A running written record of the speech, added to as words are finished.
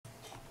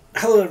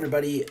Hello,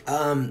 everybody.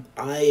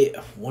 I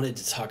wanted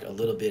to talk a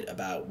little bit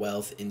about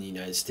wealth in the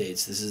United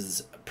States. This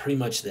is pretty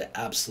much the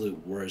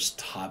absolute worst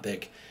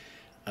topic,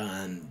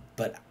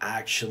 but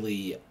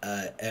actually,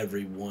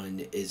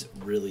 everyone is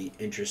really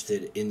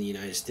interested in the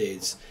United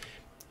States.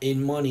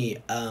 In money,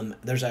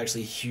 there's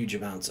actually huge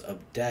amounts of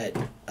debt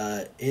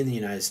in the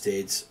United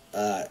States,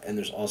 and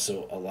there's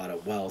also a lot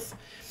of wealth.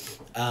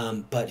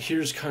 But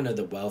here's kind of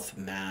the wealth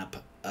map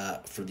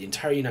for the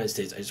entire United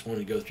States. I just want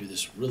to go through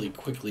this really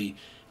quickly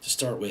to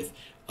start with.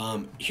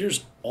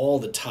 Here's all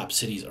the top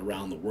cities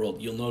around the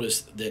world. You'll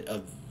notice that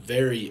a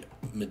very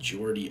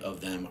majority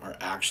of them are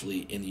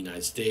actually in the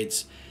United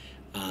States.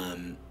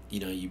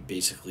 You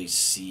basically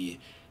see,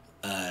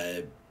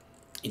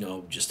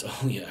 just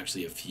only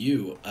actually a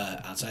few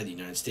outside the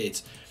United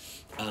States.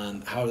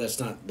 However, that's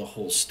not the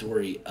whole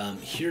story.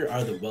 Here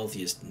are the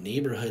wealthiest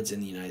neighborhoods in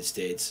the United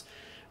States,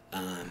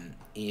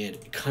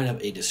 and kind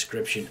of a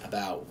description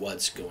about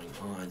what's going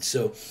on.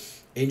 So,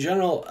 in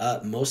general,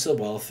 most of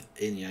the wealth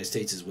in the United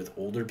States is with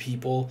older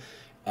people.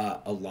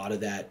 A lot of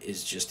that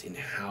is just in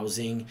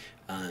housing.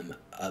 About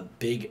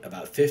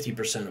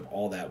 50% of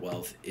all that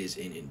wealth is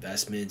in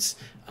investments.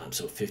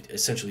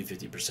 Essentially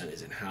 50%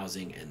 is in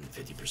housing and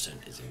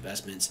 50% is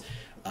investments.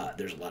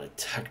 There's a lot of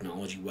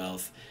technology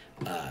wealth,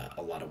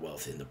 a lot of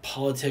wealth in the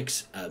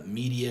politics,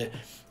 media,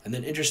 and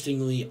then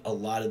interestingly, a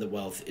lot of the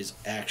wealth is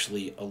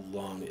actually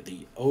along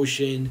the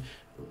ocean,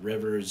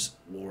 rivers,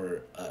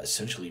 or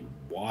essentially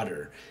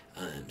water.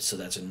 So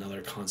that's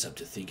another concept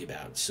to think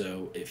about.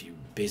 So if you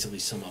basically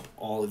sum up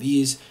all of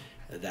these,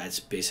 that's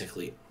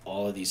basically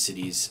all of these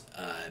cities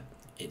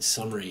in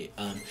summary.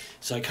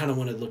 So I kind of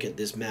want to look at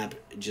this map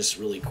just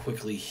really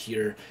quickly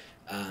here,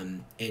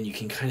 and you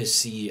can kind of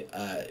see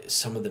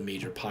some of the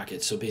major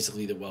pockets. So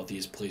basically the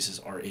wealthiest places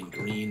are in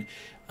green,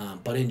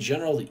 but in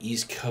general the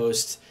East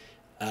Coast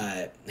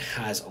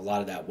has a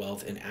lot of that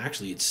wealth, and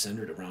actually it's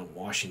centered around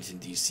Washington,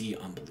 D.C.,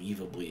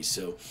 unbelievably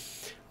so,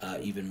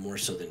 even more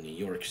so than New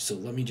York. So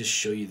let me just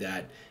show you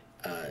that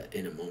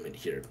in a moment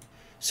here.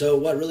 So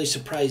what really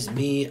surprised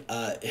me,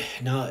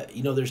 now,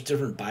 there's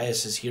different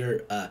biases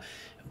here,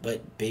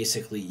 but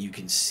basically you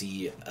can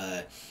see,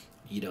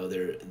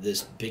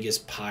 this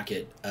biggest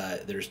pocket,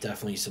 there's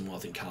definitely some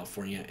wealth in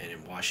California and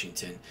in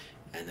Washington,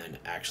 and then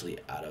actually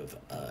out of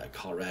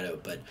Colorado.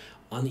 But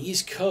on the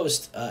East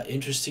Coast,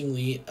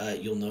 interestingly,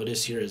 you'll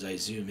notice here as I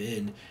zoom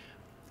in,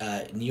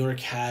 New York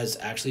has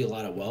actually a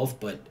lot of wealth,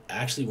 but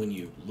actually when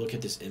you look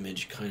at this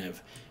image kind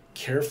of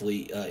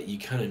carefully, you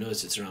kind of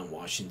notice it's around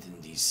Washington,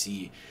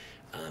 D.C.,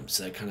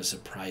 so that kind of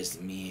surprised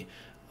me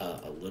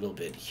a little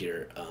bit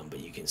here, but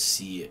you can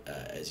see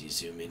as you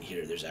zoom in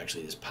here, there's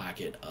actually this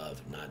pocket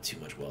of not too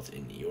much wealth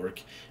in New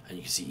York, and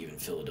you can see even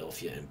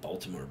Philadelphia and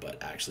Baltimore,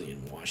 but actually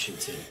in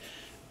Washington,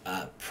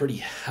 pretty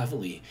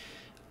heavily,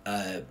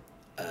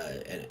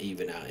 and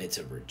even out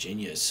into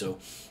Virginia. So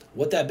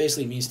what that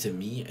basically means to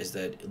me is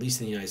that, at least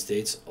in the United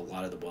States, a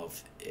lot of the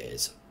wealth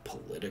is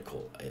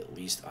political, at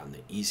least on the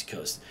East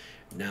Coast.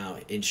 Now,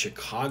 in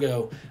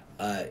Chicago,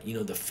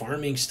 the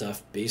farming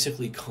stuff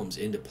basically comes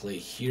into play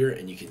here,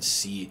 and you can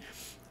see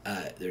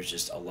there's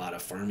just a lot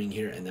of farming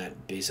here, and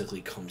that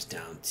basically comes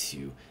down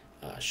to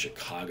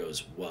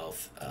Chicago's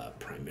wealth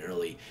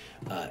primarily.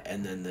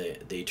 And then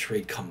they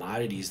trade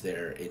commodities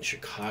there in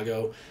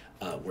Chicago,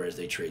 whereas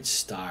they trade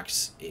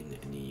stocks in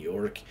New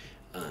York.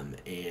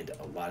 And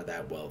a lot of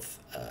that wealth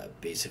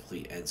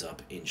basically ends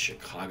up in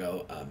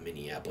Chicago,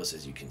 Minneapolis,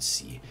 as you can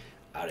see,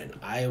 out in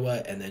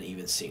Iowa, and then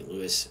even St.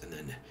 Louis, and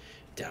then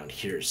down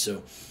here.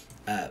 So,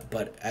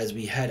 but as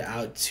we head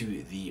out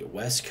to the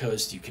West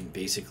Coast, you can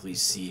basically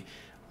see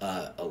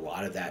a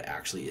lot of that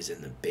actually is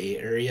in the Bay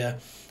Area.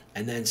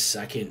 And then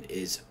second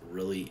is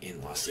really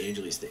in Los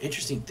Angeles. The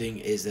interesting thing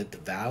is that the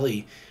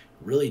Valley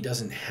really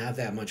doesn't have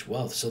that much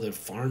wealth. So the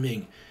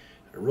farming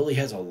really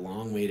has a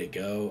long way to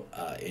go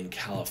in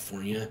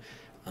California.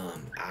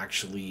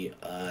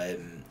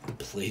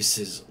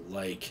 Places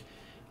like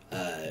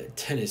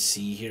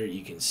Tennessee here,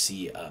 you can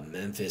see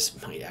Memphis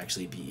might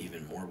actually be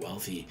even more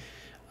wealthy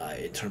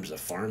in terms of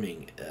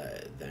farming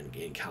than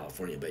in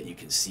California. But you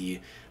can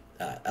see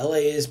LA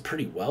is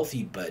pretty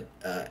wealthy, but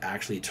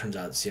actually it turns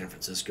out San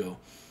Francisco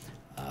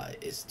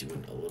is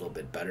doing a little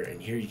bit better.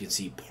 And here you can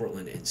see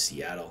Portland and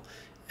Seattle,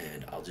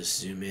 and I'll just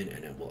zoom in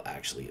and it will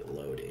actually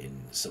load in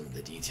some of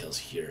the details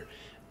here,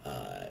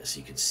 so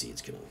you can see.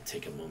 It's going to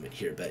take a moment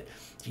here, but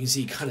you can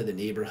see kind of the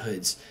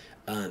neighborhoods.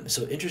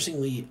 So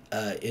interestingly,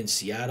 in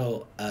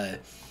Seattle,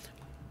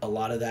 a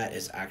lot of that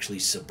is actually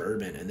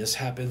suburban, and this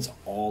happens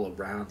all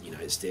around the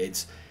United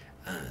States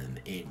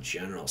in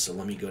general. So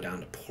let me go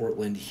down to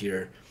Portland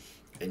here,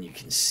 and you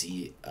can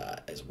see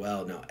as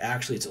well. Now,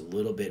 actually, it's a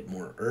little bit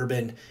more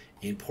urban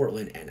in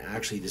Portland, and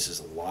actually this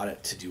is a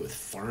lot to do with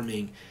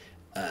farming,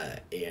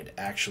 and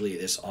actually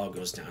this all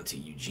goes down to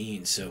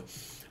Eugene. So,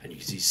 and you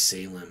can see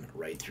Salem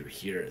right through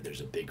here.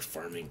 There's a big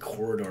farming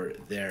corridor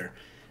there.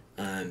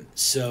 And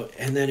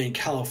then in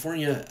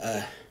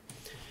California,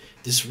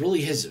 this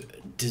really has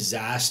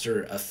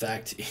disaster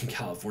effect in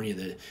California,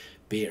 the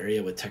Bay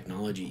Area with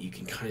technology. You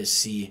can kind of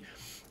see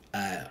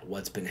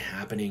what's been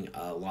happening,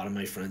 a lot of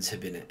my friends have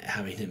been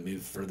having to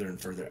move further and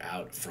further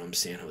out from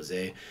San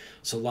Jose.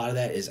 So a lot of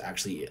that is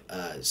actually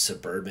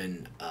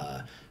suburban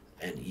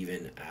and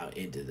even out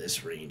into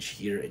this range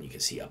here. And you can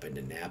see up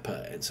into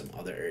Napa and some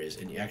other areas.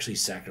 And actually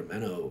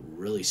Sacramento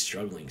really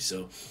struggling.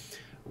 So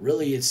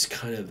really it's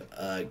kind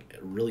of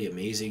really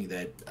amazing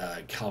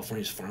that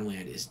California's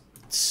farmland is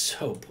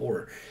so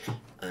poor.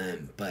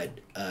 But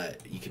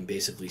you can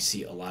basically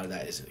see a lot of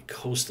that is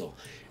coastal.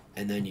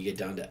 And then you get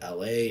down to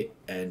LA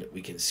and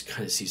we can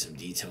kind of see some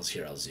details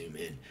here. I'll zoom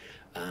in.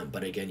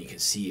 But again, you can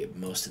see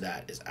most of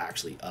that is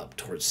actually up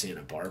towards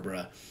Santa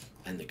Barbara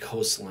and the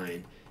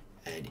coastline,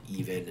 and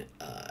even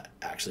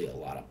actually a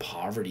lot of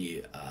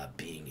poverty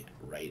being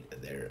right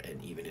there,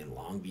 and even in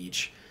Long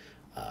Beach,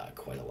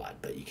 quite a lot.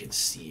 But you can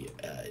see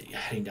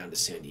heading down to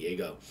San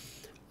Diego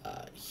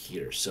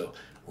here. So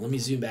let me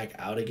zoom back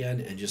out again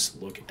and just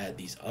look at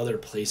these other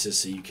places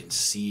so you can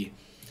see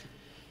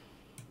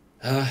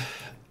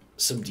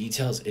some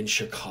details in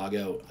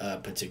Chicago,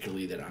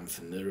 particularly that I'm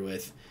familiar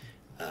with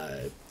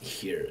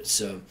here.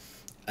 So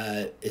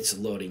it's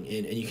loading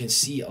in, and you can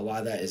see a lot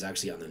of that is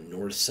actually on the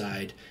north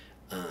side.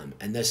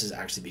 And this is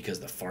actually because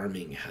the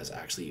farming has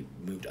actually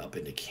moved up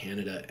into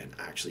Canada and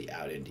actually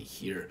out into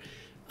here,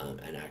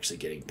 and actually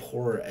getting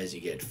poorer as you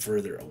get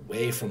further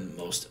away from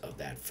most of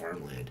that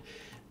farmland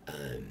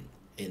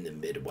in the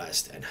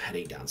Midwest and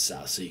heading down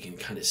south. So you can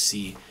kind of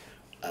see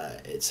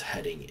it's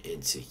heading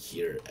into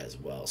here as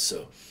well.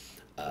 So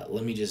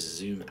let me just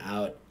zoom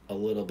out a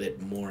little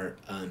bit more.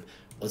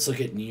 Let's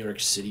look at New York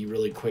City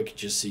really quick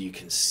just so you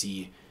can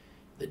see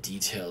the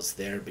details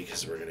there,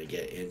 because we're going to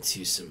get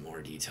into some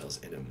more details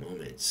in a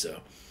moment.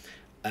 So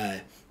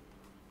I'm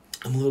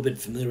a little bit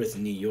familiar with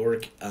New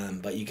York,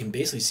 but you can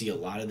basically see a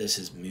lot of this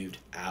has moved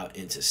out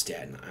into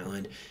Staten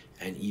Island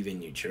and even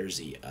New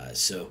Jersey.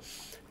 So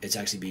it's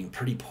actually being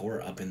pretty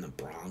poor up in the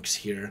Bronx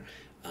here,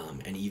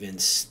 and even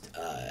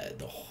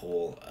the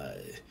whole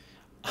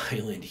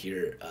island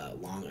here,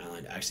 Long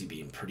Island, actually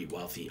being pretty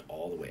wealthy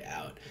all the way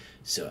out.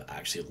 So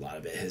actually a lot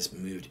of it has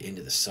moved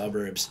into the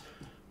suburbs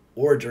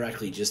or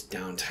directly just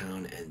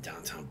downtown and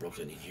downtown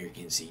Brooklyn. And here you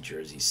can see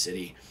Jersey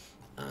City,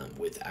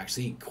 with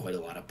actually quite a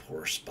lot of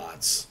poor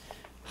spots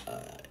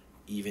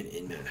even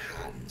in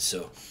Manhattan.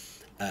 So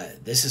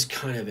this is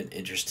kind of an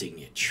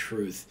interesting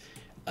truth.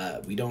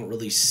 We don't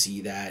really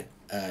see that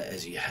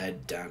as you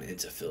head down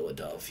into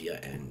Philadelphia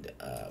and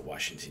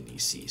Washington,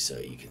 D.C. So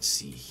you can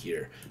see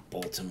here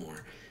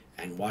Baltimore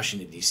and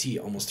Washington, D.C.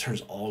 almost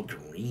turns all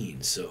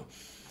green. So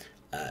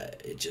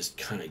it just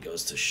kind of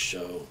goes to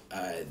show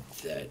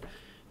that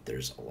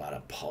there's a lot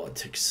of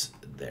politics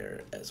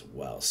there as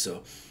well.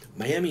 So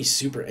Miami's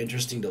super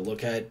interesting to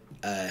look at.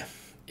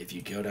 If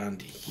you go down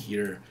to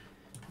here,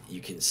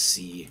 you can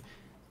see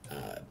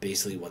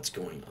basically what's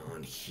going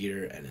on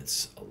here, and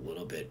it's a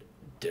little bit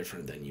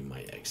different than you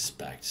might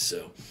expect.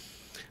 So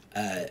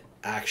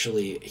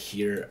actually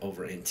here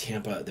over in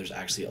Tampa, there's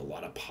actually a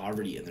lot of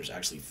poverty, and there's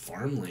actually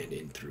farmland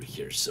in through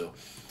here. So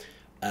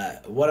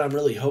what I'm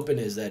really hoping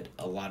is that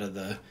a lot of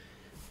the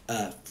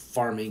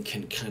farming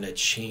can kind of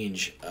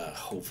change,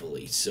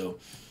 hopefully. So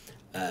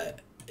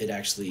it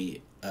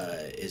actually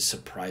is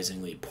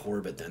surprisingly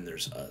poor, but then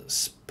there's a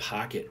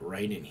pocket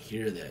right in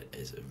here that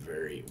is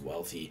very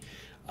wealthy.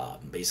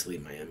 Basically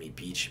Miami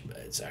Beach,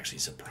 it's actually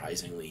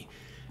surprisingly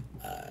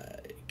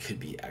could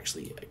be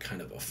actually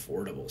kind of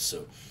affordable.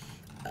 So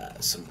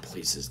some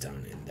places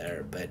down in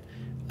there. But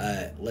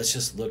let's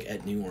just look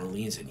at New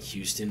Orleans and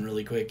Houston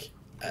really quick,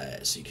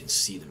 so you can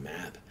see the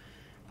map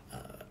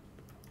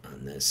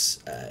on this.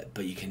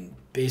 But you can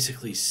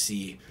basically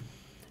see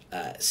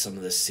some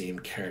of the same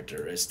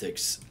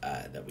characteristics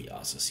that we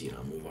also see. And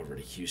I'll move over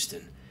to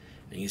Houston,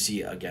 and you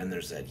see again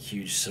there's that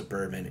huge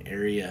suburban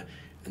area,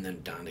 and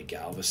then down to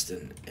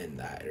Galveston in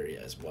that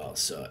area as well.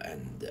 So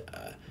and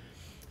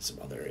some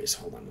other areas.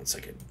 Hold on one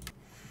second.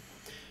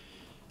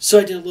 So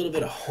I did a little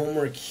bit of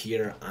homework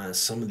here on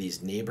some of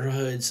these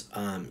neighborhoods.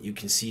 You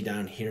can see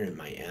down here in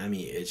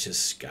Miami, it's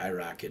just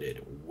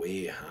skyrocketed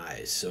way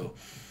high. So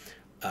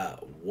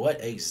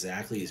what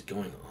exactly is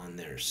going on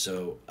there?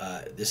 So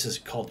this is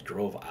called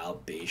Grove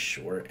Isle Bay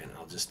Shore, and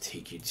I'll just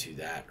take you to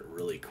that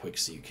really quick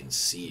so you can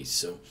see.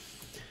 So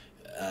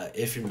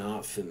if you're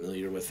not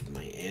familiar with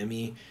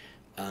Miami,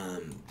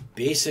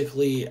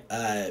 basically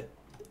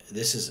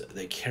this is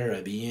the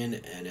Caribbean,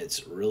 and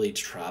it's really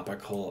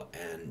tropical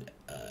and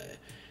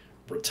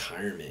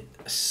retirement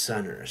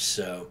center.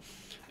 So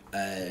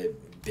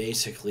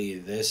basically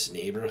this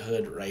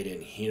neighborhood right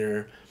in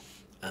here,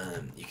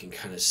 you can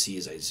kind of see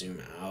as I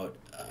zoom out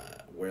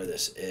where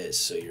this is.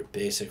 So you're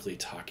basically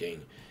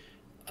talking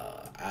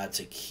out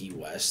to Key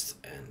West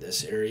and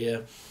this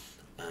area,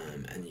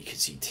 and you can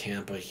see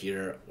Tampa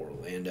here,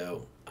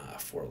 Orlando,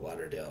 Fort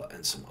Lauderdale,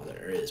 and some other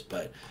areas.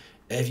 But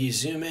if you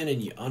zoom in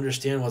and you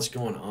understand what's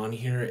going on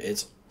here,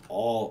 it's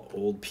all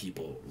old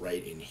people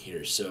right in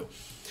here. So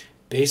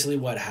basically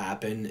what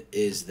happened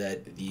is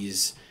that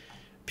these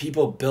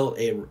people built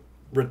a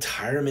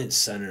retirement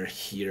center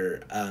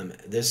here.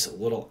 This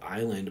little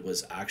island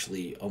was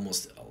actually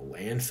almost a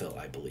landfill,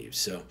 I believe.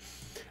 So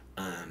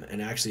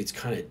And actually it's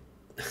kind of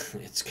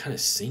it's kind of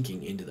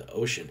sinking into the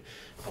ocean.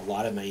 A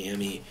lot of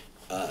Miami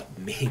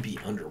may be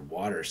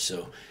underwater,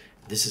 so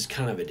this is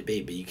kind of a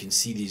debate. But you can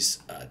see these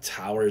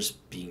towers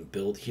being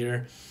built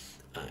here,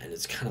 and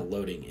it's kind of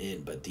loading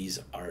in. But these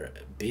are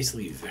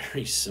basically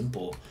very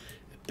simple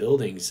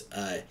buildings.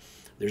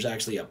 There's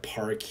actually a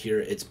park here.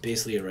 It's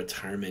basically a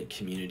retirement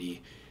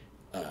community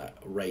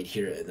right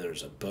here, and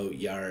there's a boat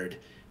yard.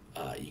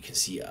 You can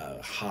see a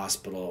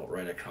hospital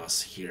right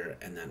across here,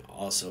 and then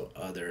also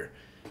other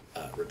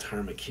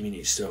retirement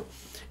communities. So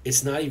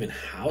it's not even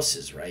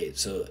houses, right?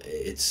 So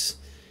it's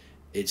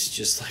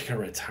just like a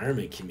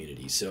retirement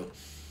community. So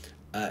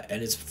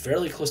and it's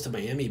fairly close to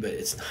Miami, but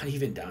it's not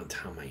even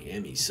downtown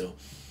Miami. So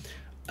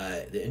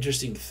the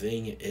interesting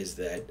thing is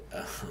that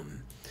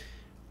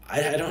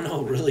I don't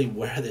know really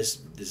where this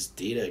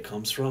data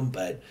comes from,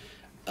 but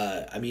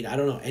I mean, I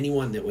don't know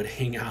anyone that would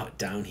hang out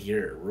down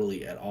here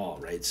really at all,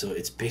 right? So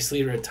it's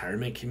basically a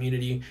retirement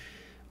community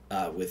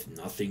with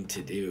nothing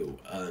to do,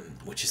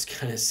 which is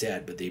kind of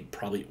sad, but they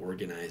probably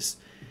organize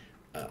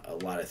a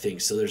lot of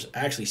things. So there's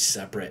actually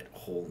separate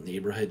whole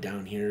neighborhood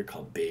down here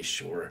called Bay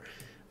Shore.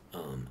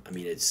 I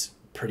mean, it's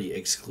pretty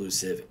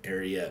exclusive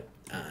area,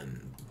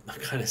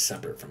 kind of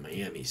separate from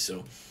Miami.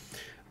 So,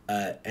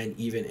 and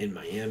even in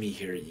Miami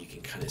here, you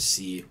can kind of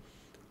see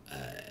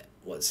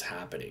what's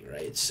happening,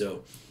 right?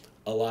 So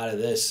a lot of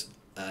this,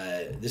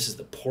 this is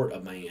the port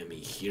of Miami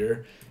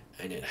here,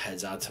 and it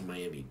heads out to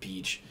Miami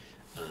Beach.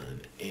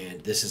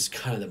 And this is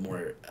kind of the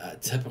more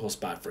typical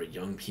spot for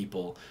young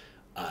people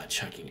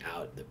checking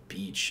out the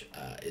beach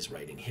is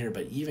right in here.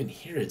 But even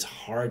here, it's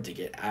hard to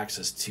get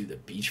access to the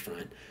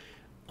beachfront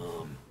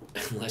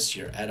unless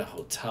you're at a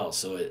hotel.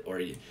 So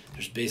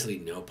there's basically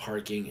no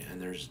parking,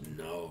 and there's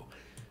no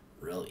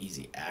real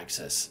easy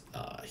access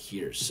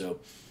here. So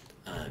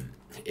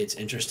it's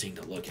interesting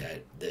to look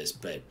at this,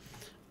 but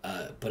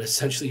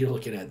essentially you're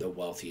looking at the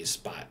wealthiest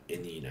spot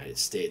in the United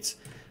States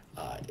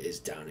is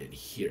down in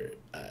here.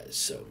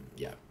 So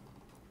yeah.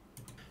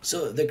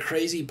 So the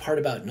crazy part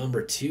about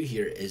number 2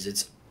 here is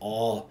it's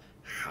all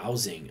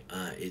housing.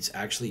 It's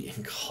actually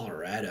in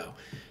Colorado.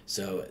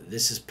 So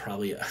this is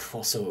probably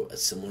also a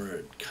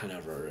similar kind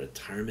of a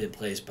retirement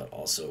place, but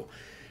also,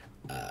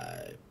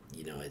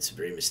 you know, it's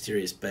very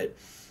mysterious. But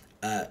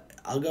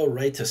I'll go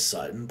right to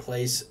Sutton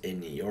Place in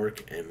New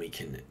York, and we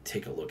can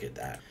take a look at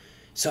that.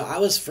 So I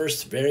was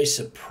first very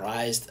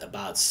surprised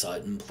about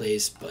Sutton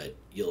Place, but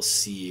you'll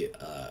see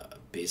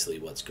basically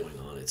what's going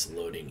on. It's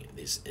loading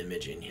this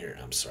image in here.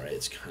 I'm sorry,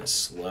 it's kind of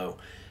slow.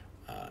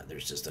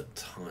 There's just a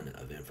ton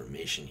of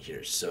information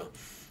here. So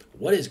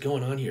what is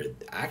going on here?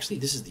 Actually,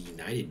 this is the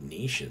United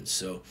Nations.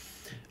 So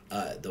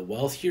the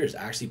wealth here is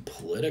actually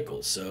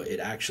political. So it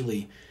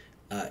actually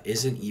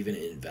isn't even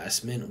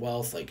investment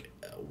wealth. Like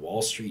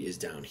Wall Street is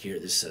down here.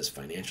 This says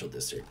financial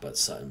district, but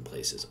Sutton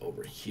Place is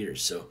over here.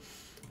 So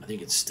I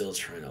think it's still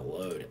trying to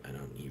load. I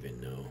don't even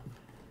know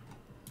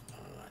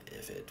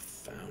if it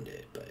found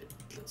it, but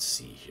let's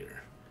see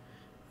here.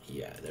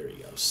 Yeah, there we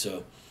go.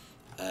 So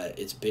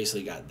it's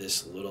basically got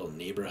this little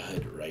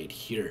neighborhood right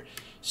here.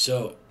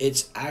 So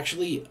it's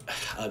actually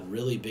a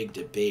really big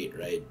debate,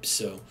 right?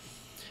 So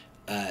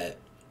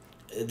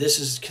this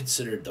is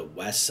considered the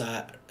west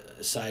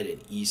side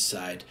and east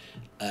side.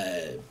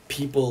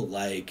 People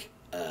like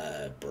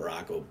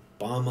Barack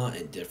Obama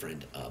and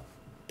different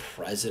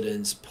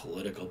presidents,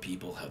 political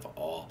people have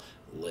all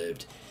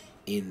lived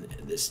in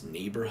this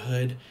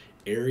neighborhood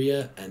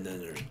area. And then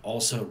there's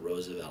also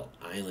Roosevelt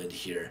Island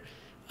here.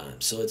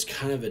 So it's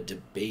kind of a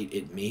debate.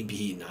 It may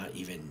be not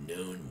even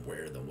known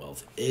where the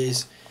wealth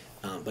is,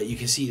 but you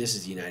can see this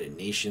is the United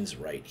Nations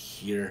right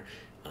here,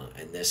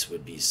 and this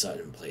would be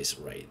Sutton Place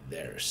right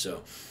there.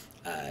 So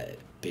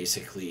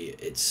basically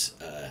it's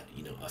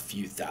you know, a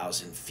few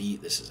thousand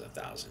feet. This is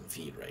 1,000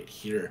 feet right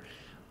here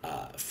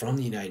from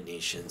the United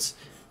Nations,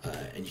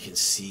 and you can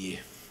see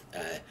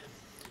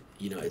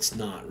you know, it's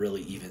not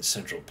really even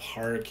Central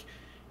Park.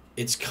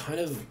 It's kind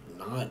of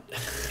not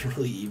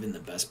really even the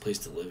best place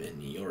to live in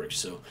New York.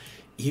 So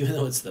even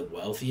though it's the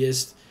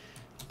wealthiest,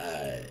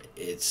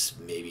 it's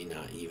maybe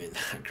not even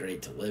that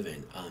great to live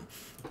in.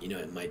 You know,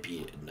 it might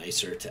be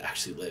nicer to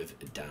actually live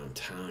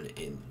downtown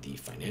in the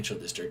financial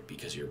district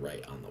because you're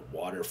right on the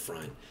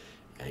waterfront,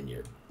 and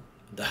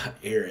the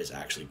air is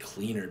actually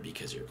cleaner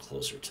because you're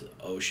closer to the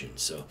ocean.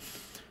 So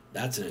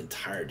that's an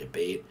entire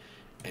debate.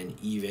 And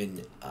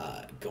even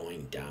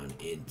going down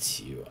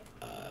into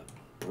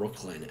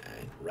Brooklyn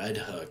and Red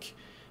Hook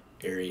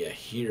area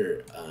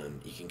here,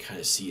 you can kind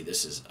of see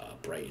this is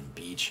Brighton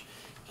Beach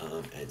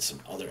and some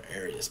other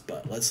areas.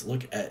 But let's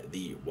look at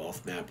the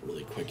wealth map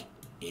really quick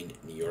in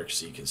New York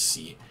so you can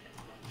see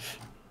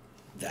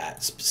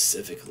that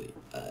specifically.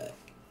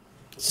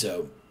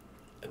 So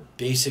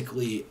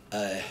basically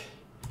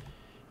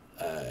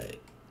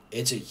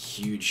it's a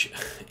huge,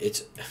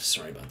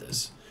 sorry about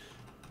this.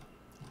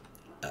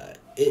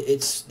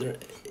 It's there.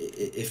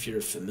 If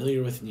you're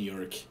familiar with New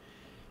York,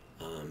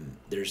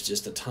 there's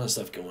just a ton of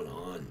stuff going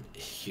on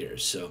here.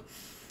 So,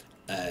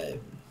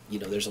 you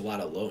know, there's a lot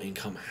of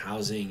low-income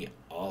housing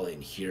all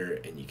in here,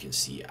 and you can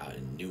see out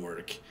in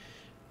Newark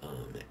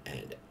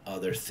and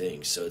other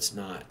things. So it's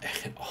not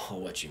at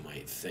all what you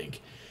might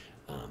think.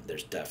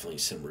 There's definitely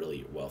some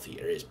really wealthy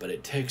areas, but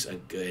it takes a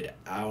good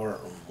hour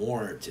or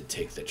more to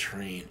take the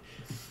train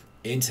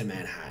into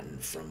Manhattan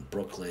from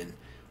Brooklyn,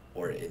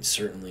 or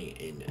certainly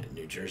in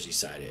New Jersey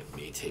side, it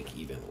may take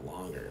even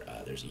longer.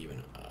 There's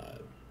even a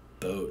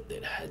boat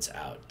that heads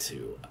out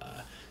to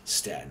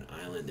Staten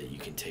Island that you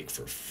can take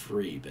for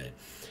free. But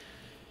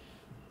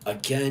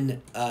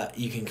again,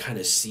 you can kind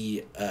of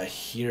see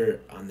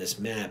here on this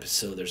map,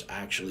 so there's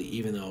actually,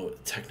 even though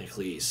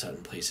technically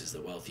Sutton Place is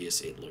the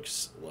wealthiest, it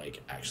looks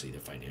like actually the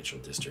financial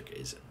district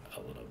is a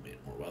little bit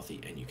more wealthy.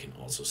 And you can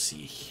also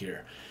see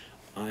here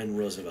on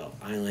Roosevelt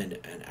Island,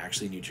 and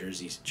actually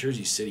Jersey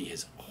City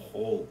has a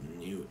whole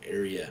new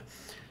area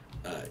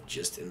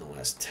just in the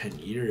last 10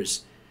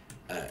 years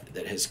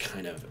that has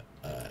kind of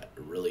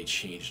really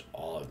changed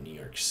all of New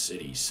York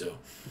City. So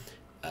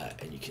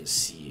and you can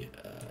see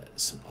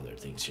some other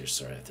things here.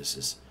 Sorry if this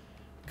is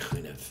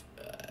kind of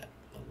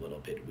a little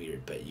bit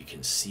weird, but you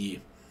can see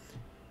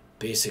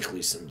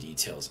basically some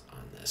details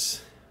on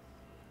this.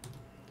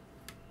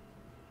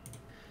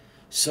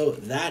 So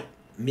that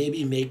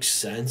maybe makes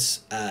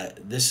sense.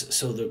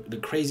 So the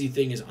crazy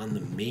thing is, on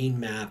the main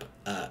map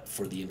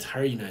for the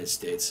entire United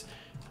States,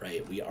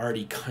 right, we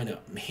already kind of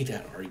made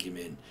that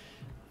argument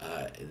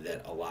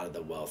that a lot of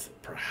the wealth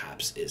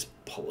perhaps is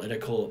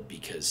political,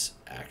 because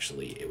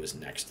actually it was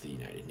next to the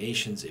United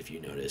Nations, if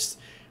you noticed,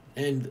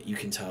 and you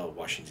can tell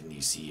Washington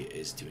D.C.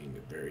 is doing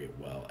very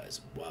well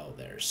as well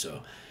there.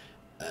 So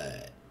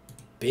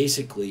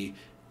basically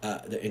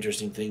the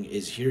interesting thing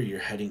is here you're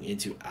heading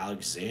into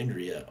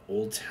Alexandria,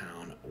 Old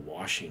Town,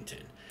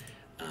 Washington.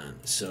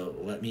 So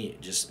let me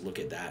just look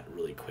at that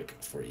really quick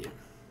for you.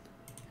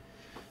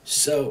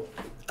 So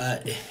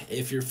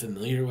if you're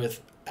familiar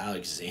with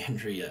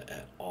Alexandria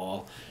at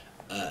all,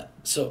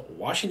 so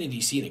Washington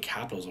D.C. and the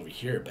capital is over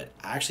here, but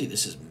actually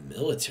this is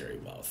military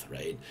wealth,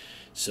 right?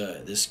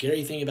 So the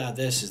scary thing about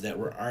this is that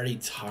we're already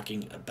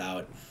talking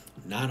about,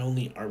 not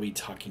only are we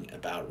talking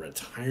about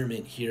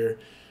retirement here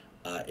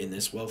in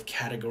this wealth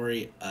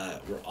category,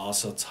 we're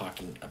also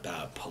talking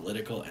about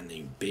political, and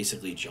they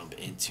basically jump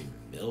into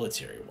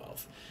military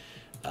wealth.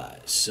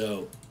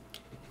 So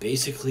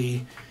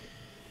basically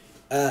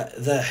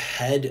the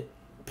head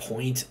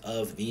point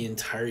of the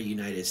entire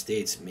United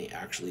States may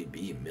actually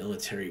be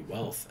military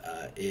wealth.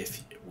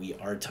 If we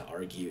are to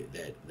argue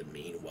that the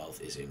main wealth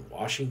is in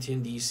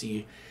Washington,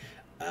 D.C.,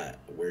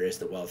 where is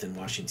the wealth in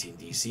Washington,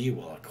 D.C.?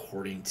 Well,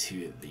 according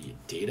to the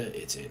data,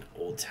 it's in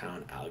Old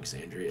Town,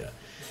 Alexandria.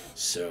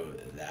 So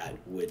that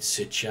would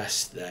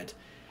suggest that,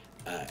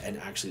 and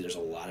actually there's a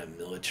lot of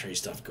military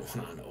stuff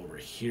going on over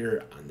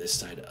here on this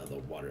side of the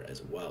water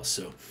as well.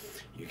 So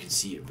you can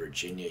see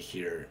Virginia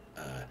here,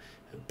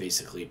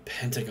 basically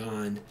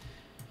Pentagon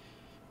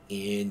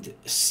and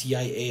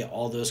CIA,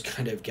 all those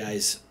kind of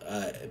guys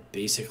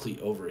basically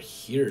over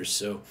here.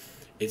 So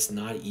it's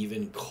not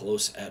even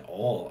close at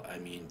all, I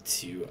mean,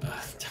 to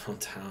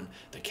downtown,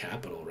 the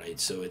capital, right?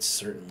 So it's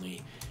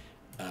certainly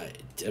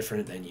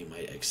different than you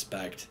might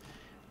expect,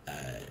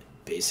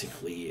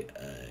 basically.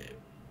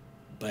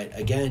 But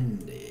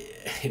again,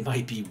 it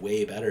might be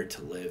way better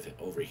to live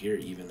over here,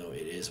 even though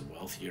it is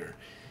wealthier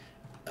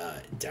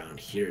down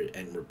here.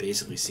 And we're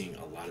basically seeing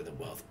a lot of the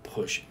wealth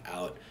push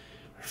out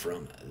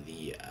from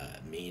the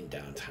main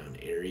downtown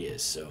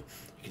areas. So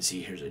you can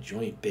see here's a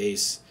joint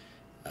base,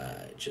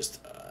 just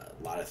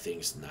a lot of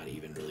things not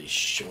even really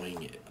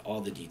showing all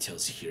the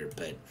details here,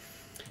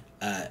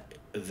 but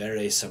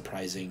very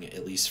surprising,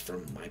 at least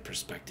from my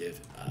perspective,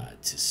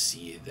 to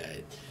see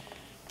that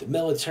the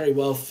military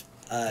wealth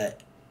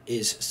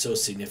is so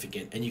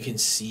significant. And you can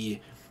see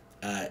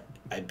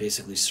I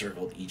basically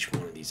circled each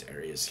one of these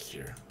areas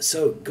here.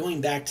 So going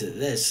back to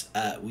this,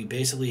 we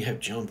basically have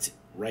jumped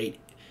right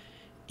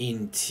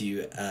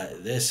into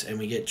this, and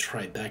we get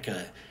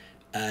Tribeca.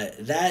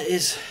 That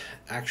is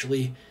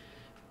actually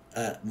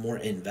more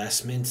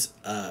investment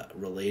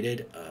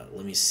related.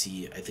 Let me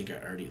see. I think I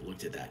already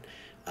looked at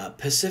that.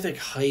 Pacific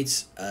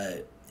Heights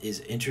is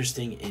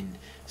interesting in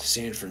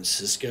San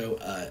Francisco.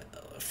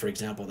 For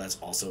example, that's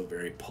also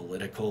very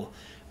political.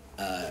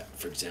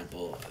 For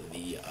example,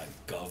 the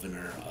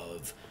governor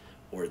of,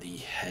 or the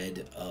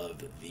head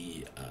of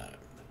the,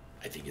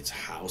 I think it's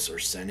House or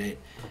Senate,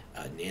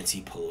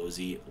 Nancy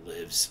Pelosi,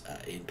 lives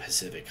in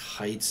Pacific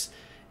Heights,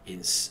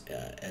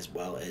 as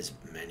well as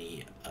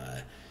many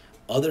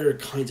other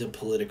kinds of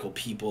political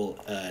people.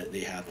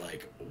 They have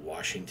like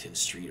Washington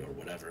Street or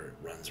whatever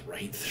runs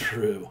right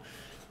through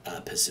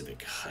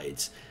Pacific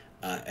Heights.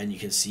 And you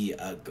can see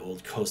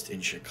Gold Coast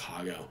in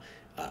Chicago.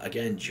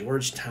 Again,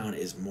 Georgetown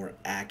is more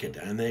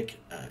academic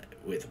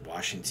with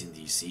Washington,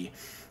 D.C.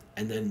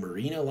 And then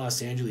Marina,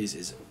 Los Angeles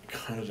is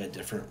kind of a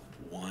different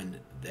one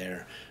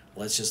there.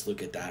 Let's just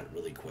look at that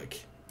really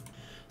quick.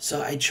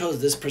 So I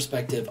chose this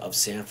perspective of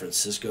San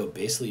Francisco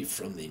basically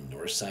from the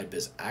north side,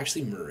 because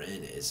actually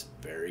Marin is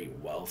very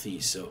wealthy.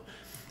 So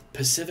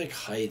Pacific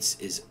Heights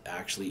is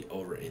actually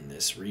over in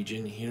this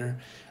region here.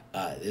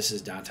 This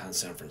is downtown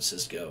San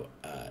Francisco,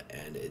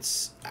 and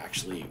it's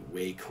actually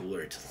way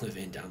cooler to live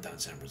in downtown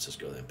San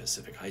Francisco than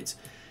Pacific Heights.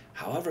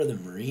 However, the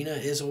marina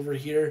is over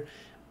here,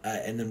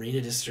 and the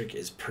marina district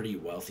is pretty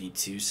wealthy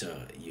too,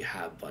 so you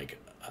have like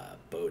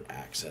boat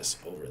access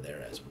over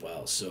there as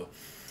well. So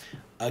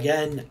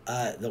again,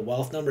 the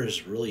wealth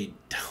numbers really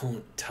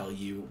don't tell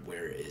you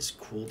where it is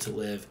cool to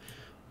live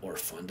or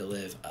fun to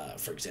live.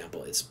 For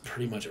example, it's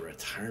pretty much a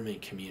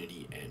retirement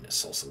community in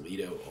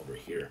Sausalito over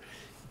here.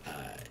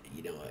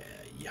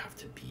 You have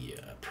to be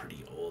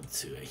pretty old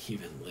to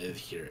even live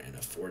here and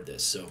afford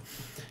this. So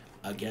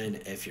again,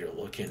 if you're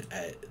looking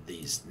at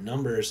these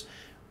numbers,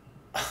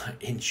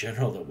 in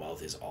general, the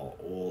wealth is all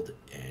old,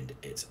 and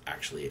it's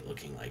actually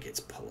looking like it's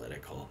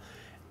political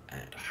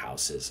and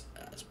houses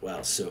as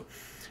well. So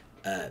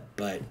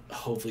but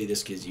hopefully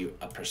this gives you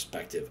a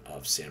perspective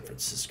of San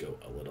Francisco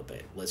a little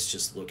bit. Let's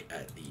just look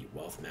at the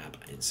wealth map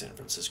in San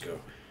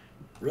Francisco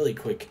really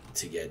quick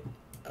to get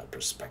a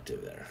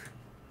perspective there.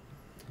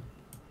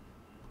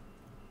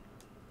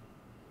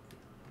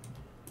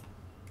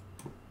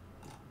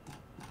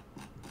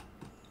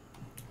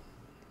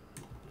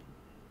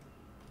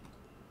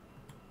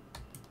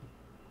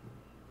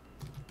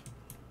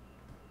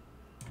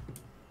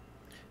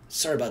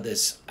 Sorry about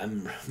this.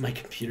 My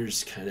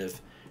computer's kind of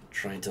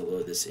trying to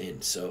load this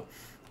in. So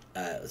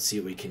let's see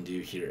what we can do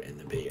here in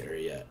the Bay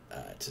Area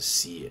to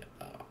see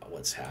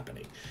what's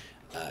happening.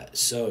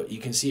 So you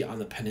can see on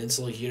the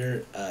peninsula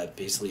here,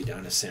 basically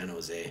down to San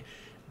Jose,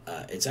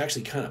 it's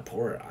actually kind of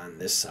poor on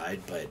this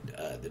side,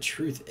 but the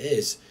truth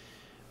is,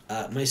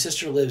 my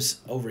sister lives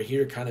over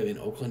here kind of in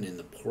Oakland in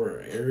the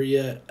poorer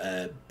area,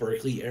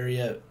 Berkeley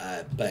area,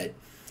 but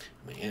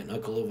my aunt and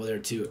uncle live over there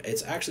too.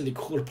 It's actually the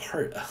cooler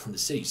part of the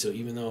city. So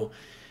even though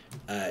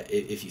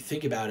if you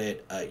think about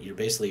it, you're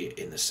basically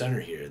in the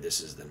center here.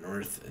 This is the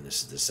north and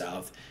this is the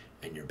south,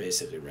 and you're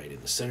basically right in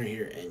the center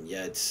here, and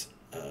yet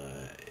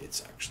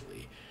it's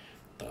actually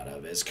thought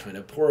of as kind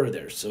of poorer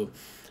there. So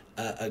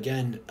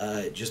again,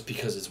 just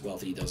because it's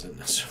wealthy doesn't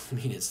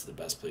necessarily mean it's the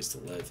best place to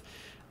live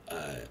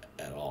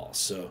at all.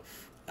 So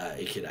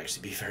it could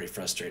actually be very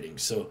frustrating.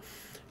 So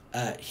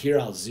here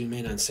I'll zoom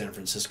in on San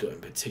Francisco in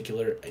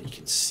particular, and you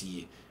can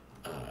see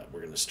we're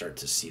going to start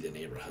to see the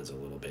neighborhoods a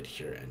little bit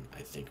here, and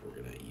I think we're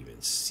going to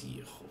even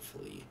see,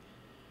 hopefully,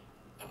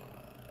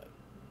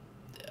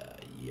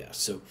 yeah.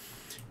 So,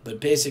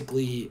 but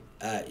basically,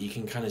 you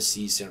can kind of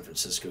see San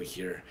Francisco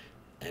here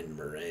and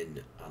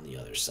Marin on the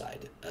other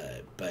side.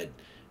 But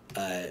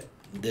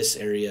this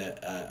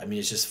area, I mean,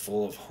 it's just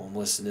full of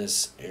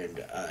homelessness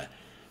and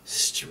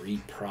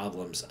street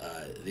problems.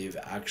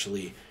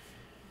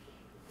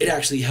 It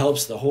actually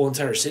helps the whole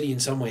entire city in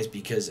some ways,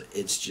 because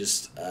it's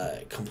just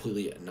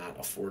completely not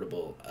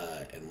affordable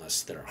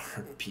unless there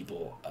aren't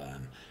people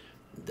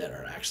that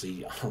are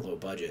actually on a low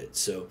budget.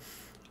 So,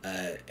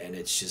 and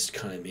it's just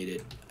kind of made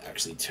it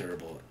actually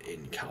terrible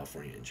in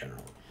California in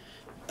general.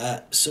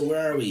 So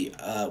where are we?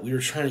 We were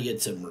trying to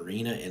get to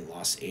Marina in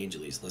Los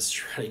Angeles. Let's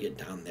try to get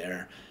down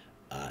there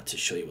to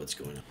show you what's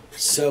going on.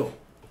 So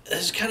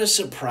this kind of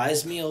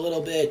surprised me a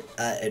little bit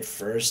at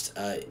first.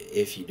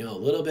 If you know a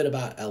little bit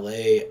about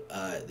LA,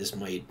 this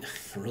might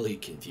really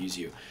confuse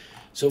you.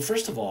 So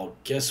first of all,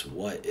 guess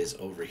what is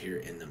over here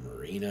in the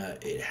marina?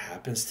 It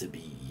happens to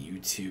be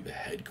YouTube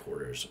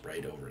headquarters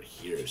right over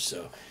here.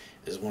 So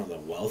this is one of the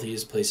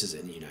wealthiest places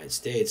in the United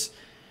States.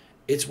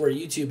 It's where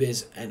YouTube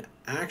is, and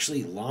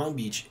actually Long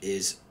Beach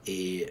is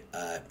a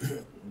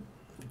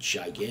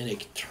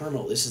gigantic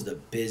terminal. This is the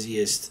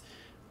busiest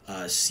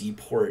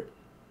seaport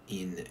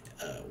in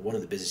one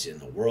of the busiest in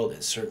the world,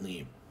 and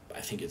certainly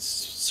I think it's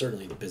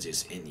certainly the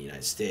busiest in the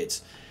United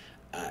States.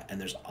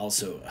 And there's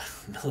also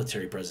a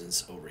military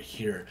presence over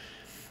here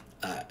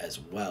as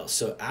well.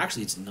 So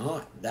actually it's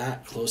not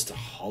that close to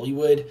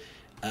Hollywood.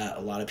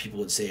 A lot of people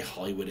would say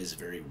Hollywood is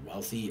very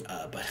wealthy,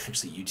 but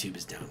actually YouTube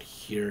is down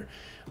here.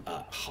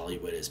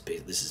 Hollywood is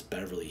this is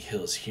Beverly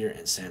Hills here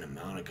and Santa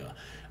Monica.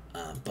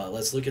 But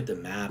let's look at the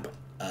map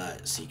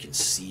so you can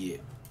see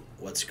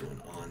what's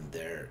going on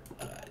there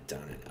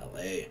down in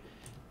LA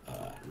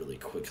really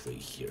quickly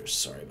here.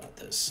 Sorry about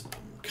this.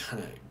 I'm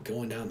kind of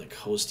going down the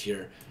coast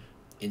here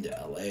into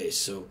LA.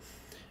 So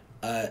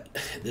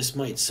this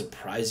might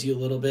surprise you a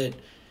little bit.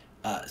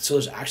 So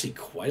there's actually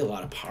quite a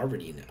lot of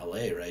poverty in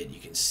LA, right? You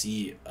can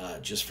see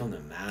just from the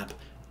map,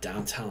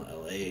 downtown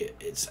LA,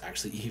 it's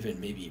actually even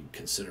maybe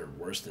considered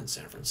worse than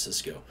San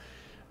Francisco.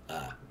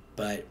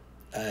 But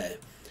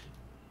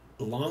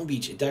Long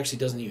Beach, it actually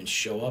doesn't even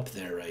show up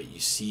there, right? You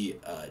see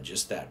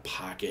just that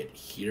pocket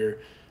here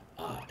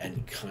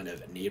and kind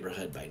of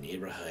neighborhood by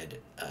neighborhood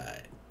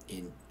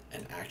and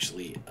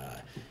actually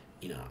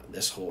you know,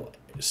 this whole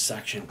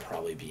section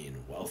probably being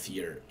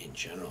wealthier in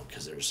general,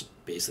 because there's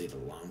basically the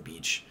Long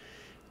Beach,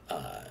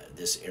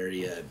 this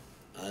area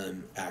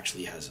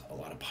actually has a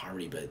lot of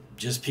poverty, but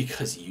just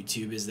because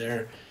YouTube is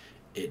there,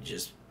 it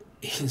just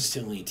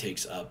instantly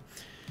takes up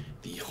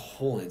the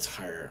whole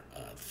entire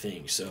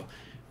thing. So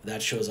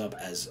that shows up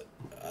as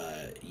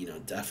you know,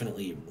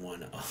 definitely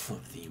one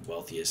of the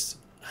wealthiest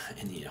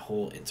in the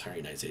whole entire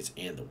United States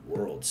and the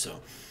world. So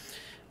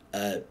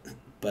Uh,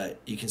 but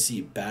you can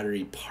see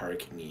Battery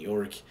Park, New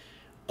York,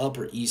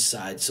 Upper East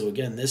Side. So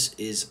again, this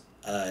is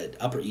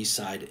Upper East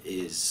Side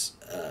is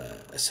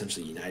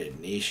essentially United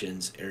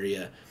Nations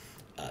area.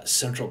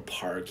 Central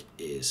Park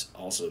is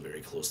also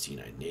very close to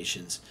United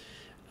Nations,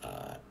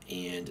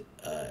 and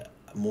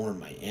more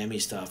Miami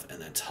stuff,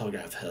 and then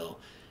Telegraph Hill,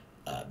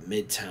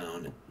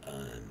 Midtown,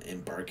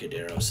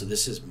 Embarcadero. So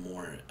this is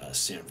more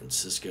San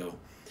Francisco,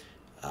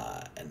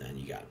 and then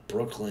you got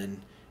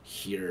Brooklyn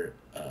here,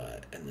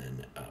 and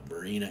then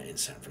Marina in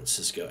San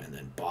Francisco, and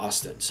then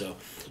Boston. So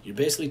you're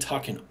basically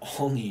talking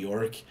all New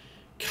York,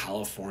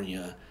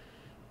 California,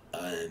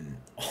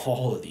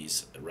 all of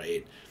these,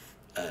 right?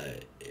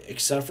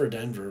 Except for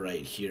Denver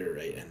right here,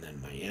 right, and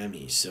then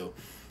Miami. So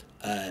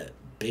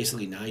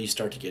basically now you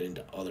start to get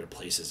into other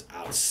places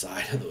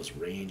outside of those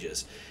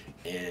ranges,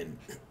 and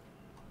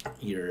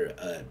you're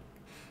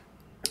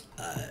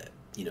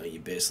you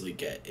basically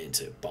get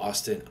into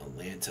Boston,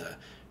 Atlanta,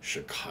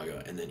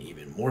 Chicago, and then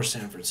even more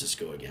San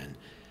Francisco again,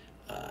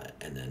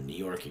 and then New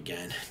York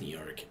again, New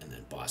York, and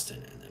then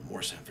Boston, and then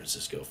more San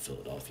Francisco,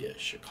 Philadelphia,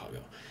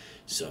 Chicago.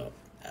 So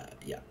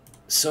yeah.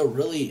 So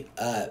really,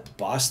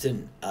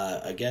 Boston,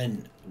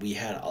 again, we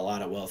had a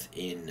lot of wealth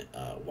in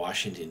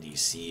Washington,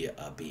 D.C.,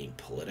 being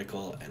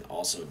political, and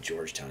also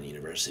Georgetown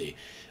University.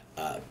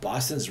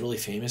 Boston's really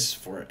famous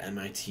for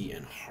MIT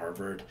and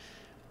Harvard,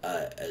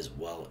 as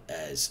well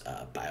as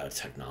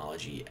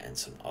biotechnology and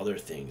some other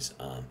things.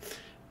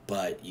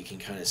 But you can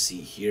kind of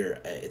see here,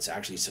 it's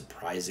actually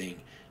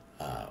surprising.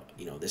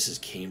 This is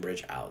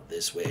Cambridge out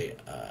this way.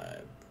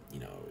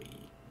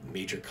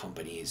 Major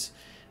companies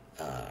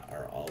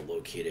are all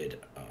located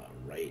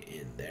right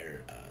in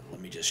there.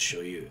 Let me just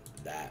show you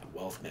that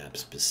wealth map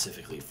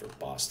specifically for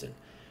Boston.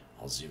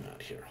 I'll zoom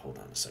out here. Hold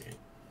on a second.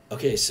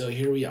 Okay, so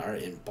here we are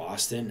in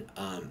Boston.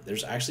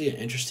 There's actually an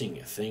interesting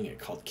thing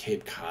called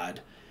Cape Cod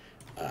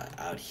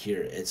out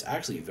here. It's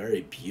actually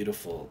very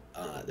beautiful.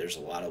 There's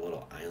a lot of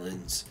little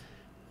islands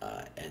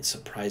and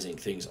surprising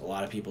things. A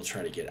lot of people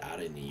try to get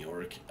out of New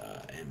York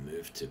and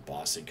move to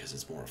Boston because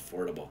it's more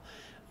affordable.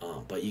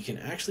 But you can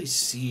actually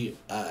see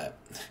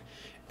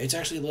it's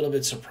actually a little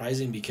bit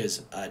surprising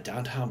because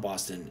downtown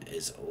Boston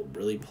is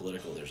really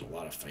political. There's a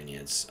lot of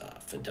finance,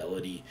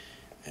 Fidelity,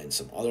 and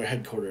some other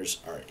headquarters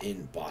are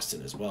in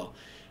Boston as well.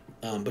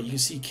 But you can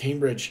see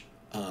Cambridge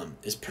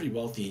is pretty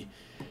wealthy.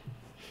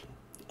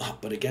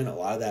 But again, a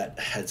lot of that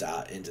heads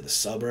out into the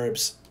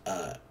suburbs,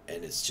 and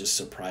it's just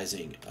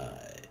surprising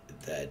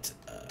that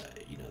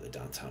the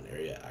downtown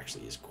area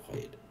actually is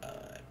quite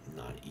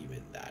not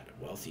even that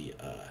wealthy.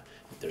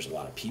 There's a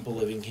lot of people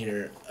living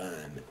here,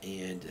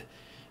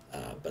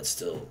 but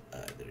still,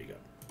 there you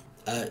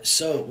go.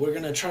 So we're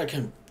gonna try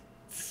to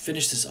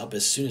finish this up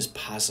as soon as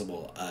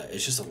possible.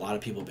 It's just a lot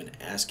of people have been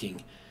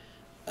asking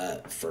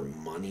for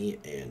money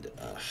and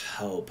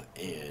help,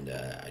 and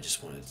I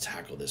just wanted to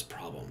tackle this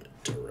problem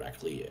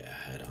directly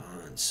head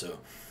on. So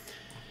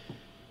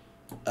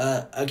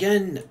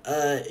again,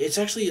 it's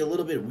actually a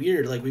little bit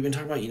weird. Like, we've been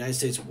talking about United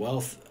States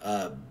wealth,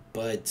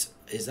 but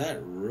is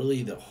that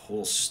really the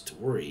whole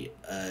story?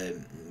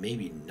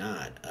 Maybe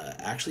not.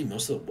 Actually,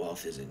 most of the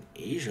wealth is in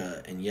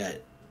Asia, and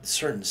yet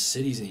certain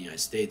cities in the United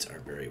States are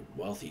very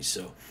wealthy.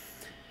 So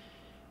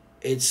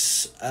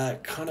it's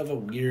kind of a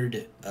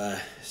weird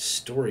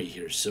story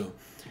here. So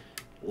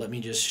let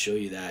me just show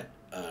you that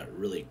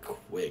really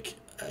quick.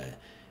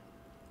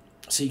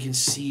 So you can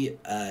see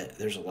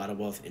there's a lot of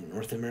wealth in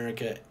North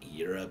America,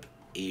 Europe,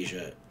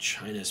 Asia,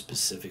 China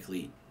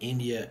specifically,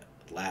 India,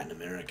 Latin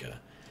America.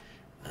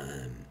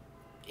 Hold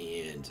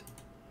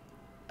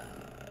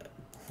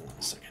on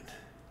a second.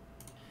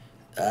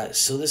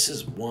 So this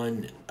is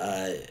one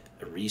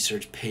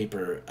research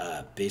paper,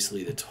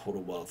 basically the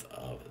total wealth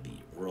of the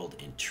world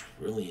in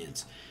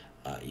trillions.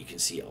 You can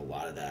see a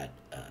lot of that.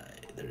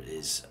 There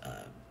is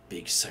a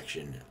big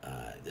section.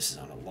 This is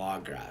on a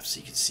log graph, so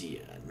you can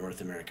see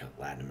North America,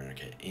 Latin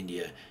America,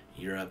 India,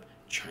 Europe,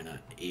 China,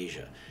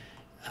 Asia.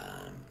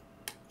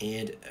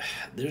 And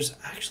there's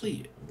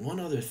actually one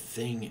other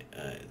thing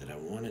that I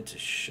wanted to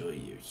show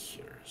you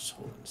here. So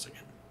hold on a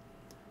second.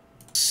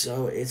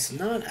 So it's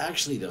not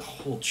actually the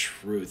whole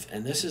truth,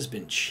 and this has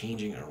been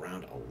changing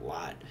around a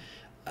lot.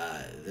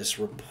 This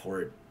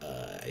report,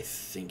 I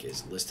think,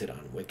 is listed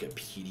on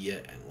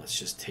Wikipedia, and let's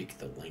just take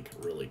the link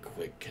really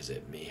quick because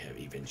it may have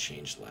even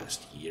changed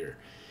last year.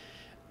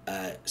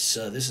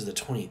 So this is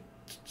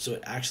so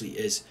it actually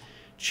is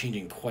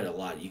changing quite a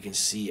lot. You can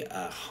see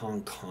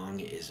Hong Kong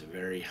is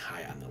very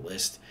high on the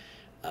list.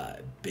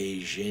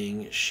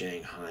 Beijing,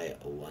 Shanghai,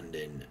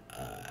 London,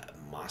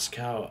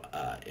 Moscow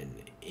in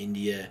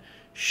India,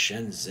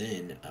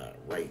 Shenzhen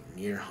right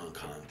near Hong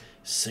Kong,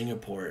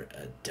 Singapore,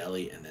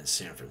 Delhi, and then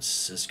San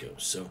Francisco.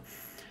 So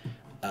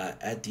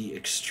at the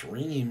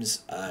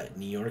extremes,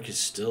 New York is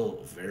still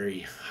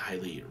very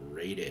highly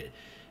rated,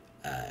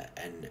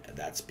 and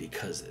that's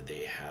because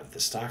they have the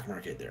stock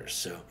market there.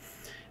 So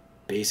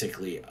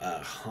basically,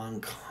 Hong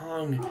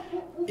Kong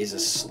is a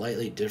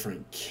slightly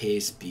different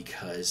case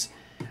because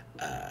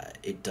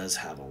it does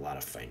have a lot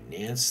of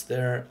finance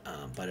there,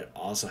 but it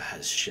also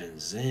has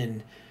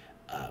Shenzhen,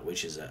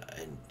 which is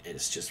and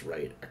it's just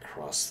right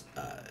across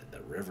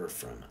the river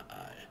from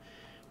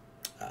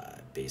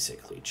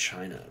basically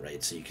China,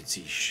 right? So you can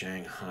see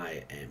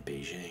Shanghai and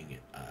Beijing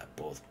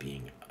both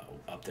being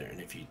up there,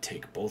 and if you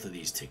take both of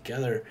these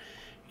together,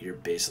 you're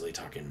basically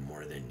talking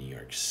more than New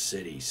York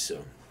City.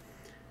 So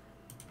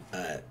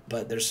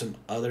but there's some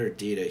other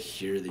data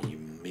here that you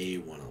may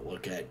want to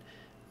look at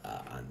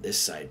on this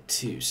side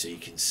too. So you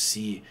can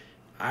see,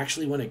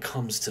 actually, when it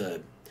comes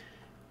to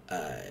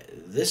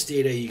this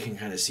data, you can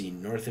kind of see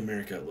North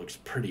America looks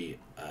pretty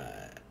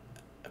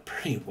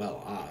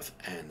well off,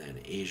 and then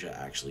Asia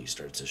actually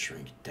starts to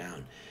shrink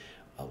down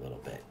a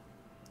little bit.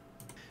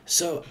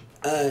 So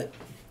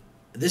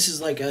this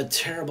is like a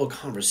terrible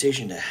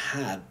conversation to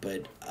have,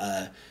 but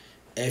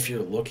if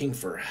you're looking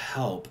for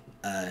help,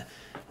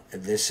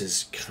 this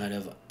is kind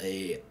of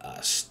a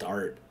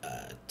start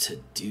to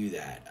do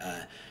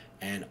that.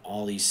 And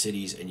all these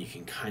cities, and you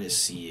can kind of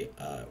see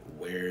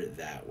where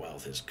that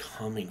wealth is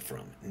coming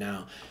from.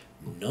 Now,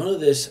 none of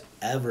this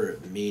ever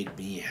made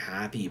me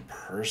happy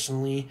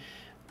personally.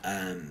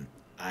 I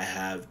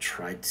have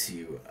tried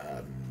to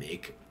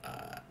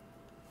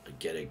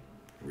get a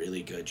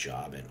really good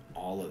job, and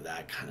all of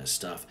that kind of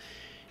stuff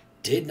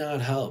did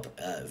not help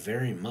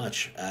very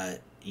much.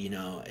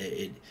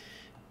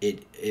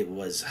 It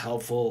was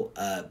helpful,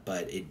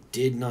 but it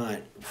did not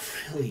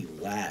really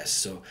last.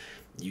 So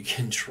you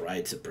can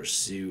try to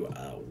pursue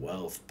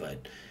wealth,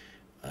 but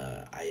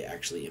I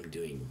actually am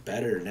doing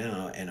better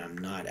now, and I'm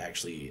not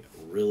actually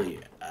really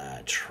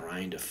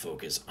trying to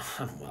focus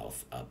on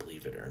wealth,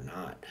 believe it or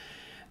not.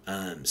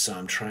 So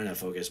I'm trying to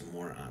focus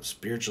more on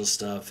spiritual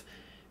stuff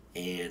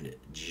and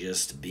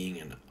just being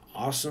an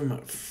awesome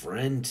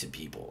friend to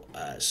people.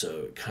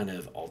 So kind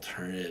of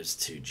alternatives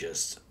to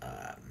just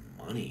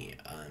money.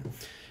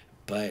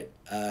 But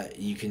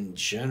you can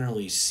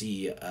generally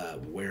see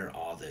where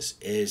all this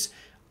is.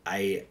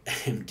 I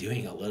am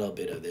doing a little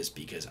bit of this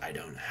because I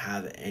don't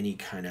have any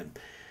kind of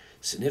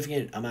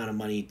significant amount of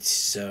money,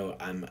 so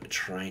I'm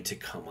trying to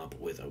come up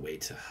with a way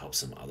to help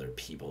some other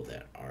people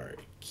that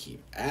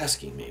keep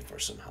asking me for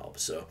some help.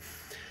 So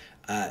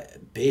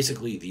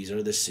basically, these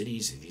are the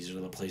cities, these are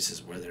the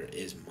places where there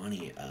is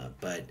money,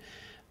 but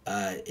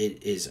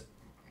it is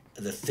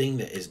the thing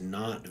that is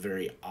not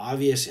very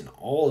obvious in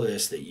all of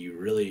this that you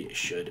really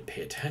should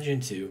pay attention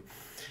to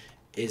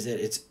is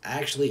that it's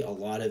actually, a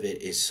lot of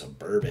it is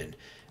suburban.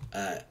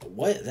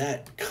 What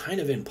that kind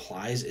of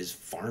implies is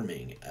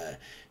farming.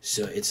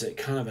 So it's a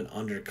kind of an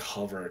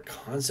undercover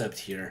concept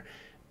here,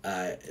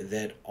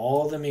 that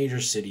all the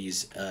major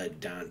cities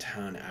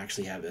downtown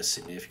actually have a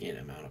significant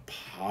amount of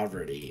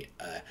poverty.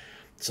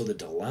 So the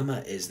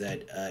dilemma is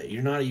that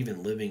you're not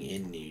even living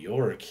in New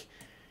York.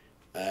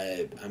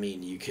 I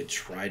mean, you could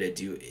try to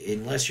do,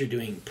 unless you're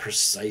doing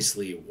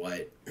precisely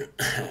what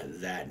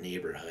that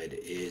neighborhood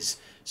is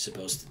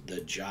supposed to,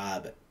 the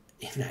job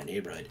in that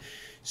neighborhood.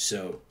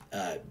 So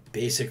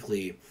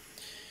basically,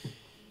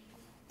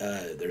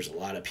 there's a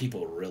lot of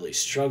people really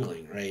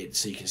struggling, right?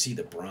 So you can see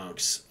the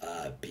Bronx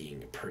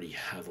being pretty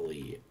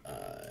heavily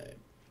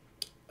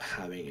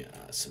having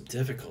some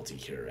difficulty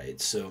here, right?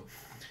 So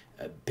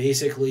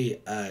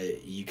basically,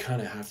 you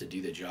kind of have to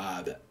do the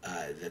job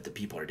that the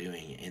people are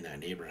doing in that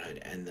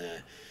neighborhood, and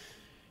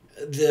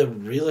the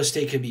real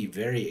estate can be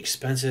very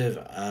expensive.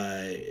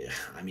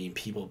 I mean,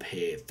 people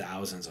pay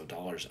thousands of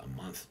dollars a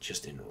month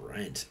just in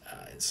rent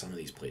in some of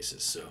these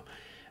places. So,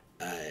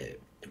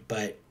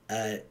 but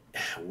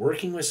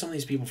working with some of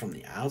these people from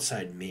the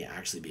outside may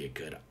actually be a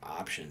good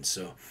option.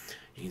 So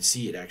you can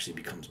see it actually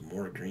becomes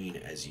more green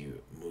as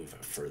you move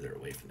further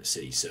away from the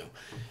city. So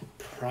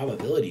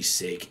probability's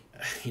sake,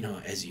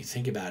 as you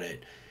think about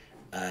it,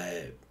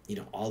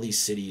 all these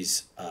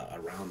cities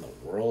around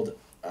the world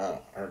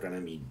are going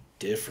to be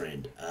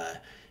different.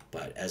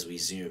 But as we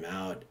zoom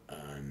out,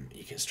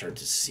 you can start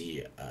to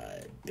see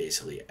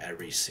basically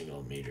every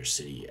single major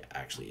city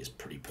actually is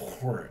pretty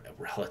poor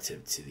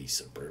relative to these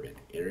suburban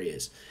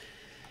areas.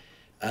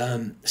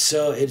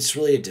 So it's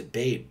really a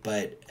debate,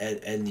 but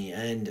in the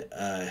end,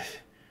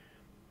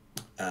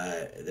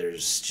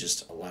 there's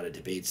just a lot of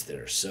debates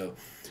there. So,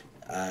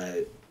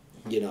 I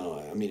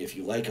mean, if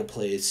you like a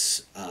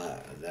place,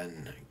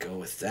 then go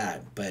with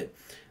that.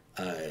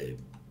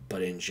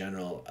 But in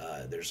general,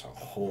 there's a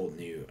whole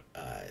new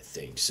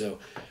thing. So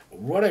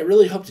what I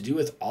really hope to do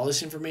with all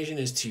this information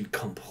is to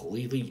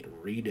completely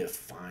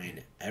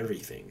redefine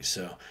everything.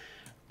 So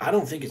I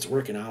don't think it's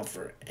working out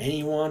for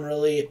anyone,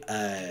 really.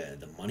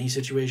 The money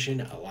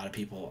situation, a lot of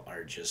people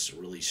are just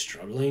really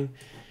struggling.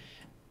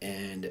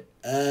 And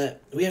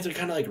we have to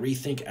kind of like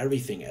rethink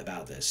everything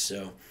about this.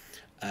 So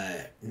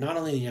not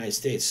only in the United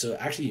States, so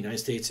actually the United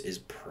States is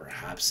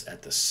perhaps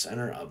at the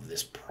center of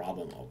this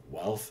problem of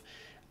wealth,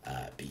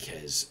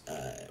 because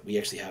we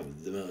actually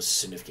have the most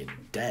significant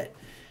debt.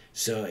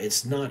 So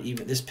it's not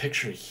even, this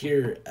picture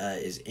here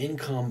is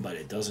income, but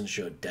it doesn't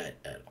show debt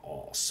at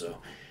all. So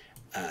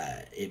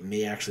it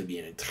may actually be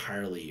an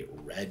entirely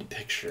red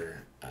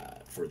picture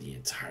for the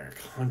entire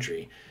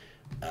country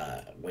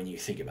when you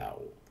think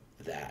about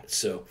that.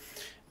 So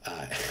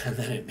and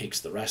then it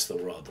makes the rest of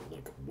the world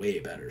look way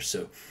better.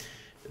 So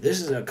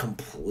this is a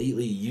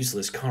completely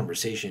useless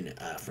conversation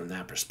from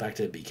that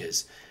perspective,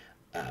 because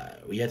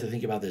we have to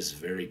think about this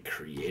very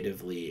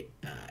creatively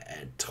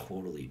and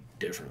totally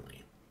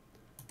differently.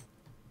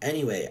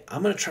 Anyway,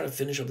 I'm going to try to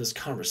finish up this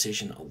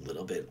conversation a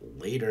little bit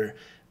later.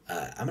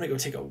 I'm going to go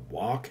take a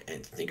walk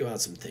and think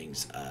about some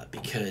things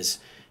because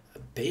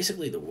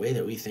basically the way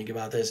that we think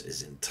about this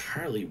is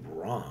entirely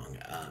wrong.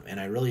 And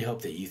I really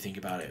hope that you think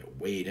about it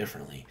way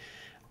differently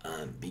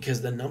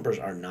because the numbers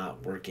are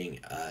not working.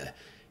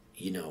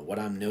 What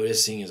I'm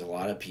noticing is a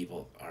lot of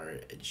people are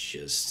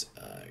just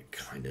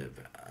kind of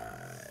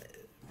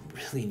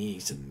really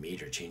needing some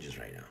major changes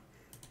right now.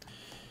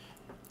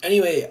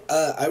 Anyway,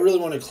 I really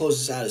want to close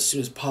this out as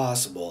soon as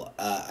possible.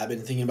 I've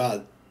been thinking about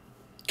a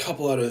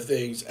couple other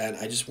things, and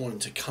I just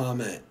wanted to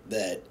comment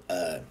that,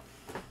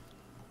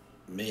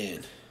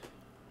 man,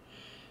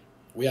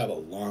 we have a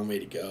long way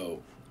to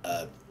go.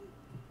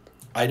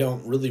 I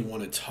don't really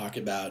want to talk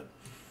about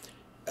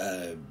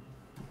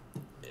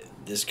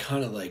this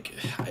kind of like,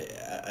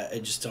 I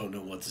just don't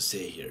know what to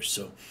say here.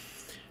 So,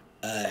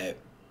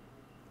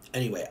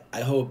 anyway,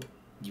 I hope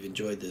you've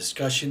enjoyed the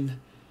discussion.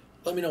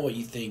 Let me know what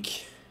you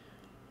think.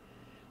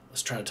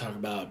 Let's try to talk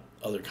about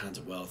other kinds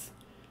of wealth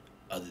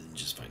other than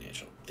just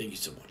financial. Thank you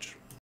so much.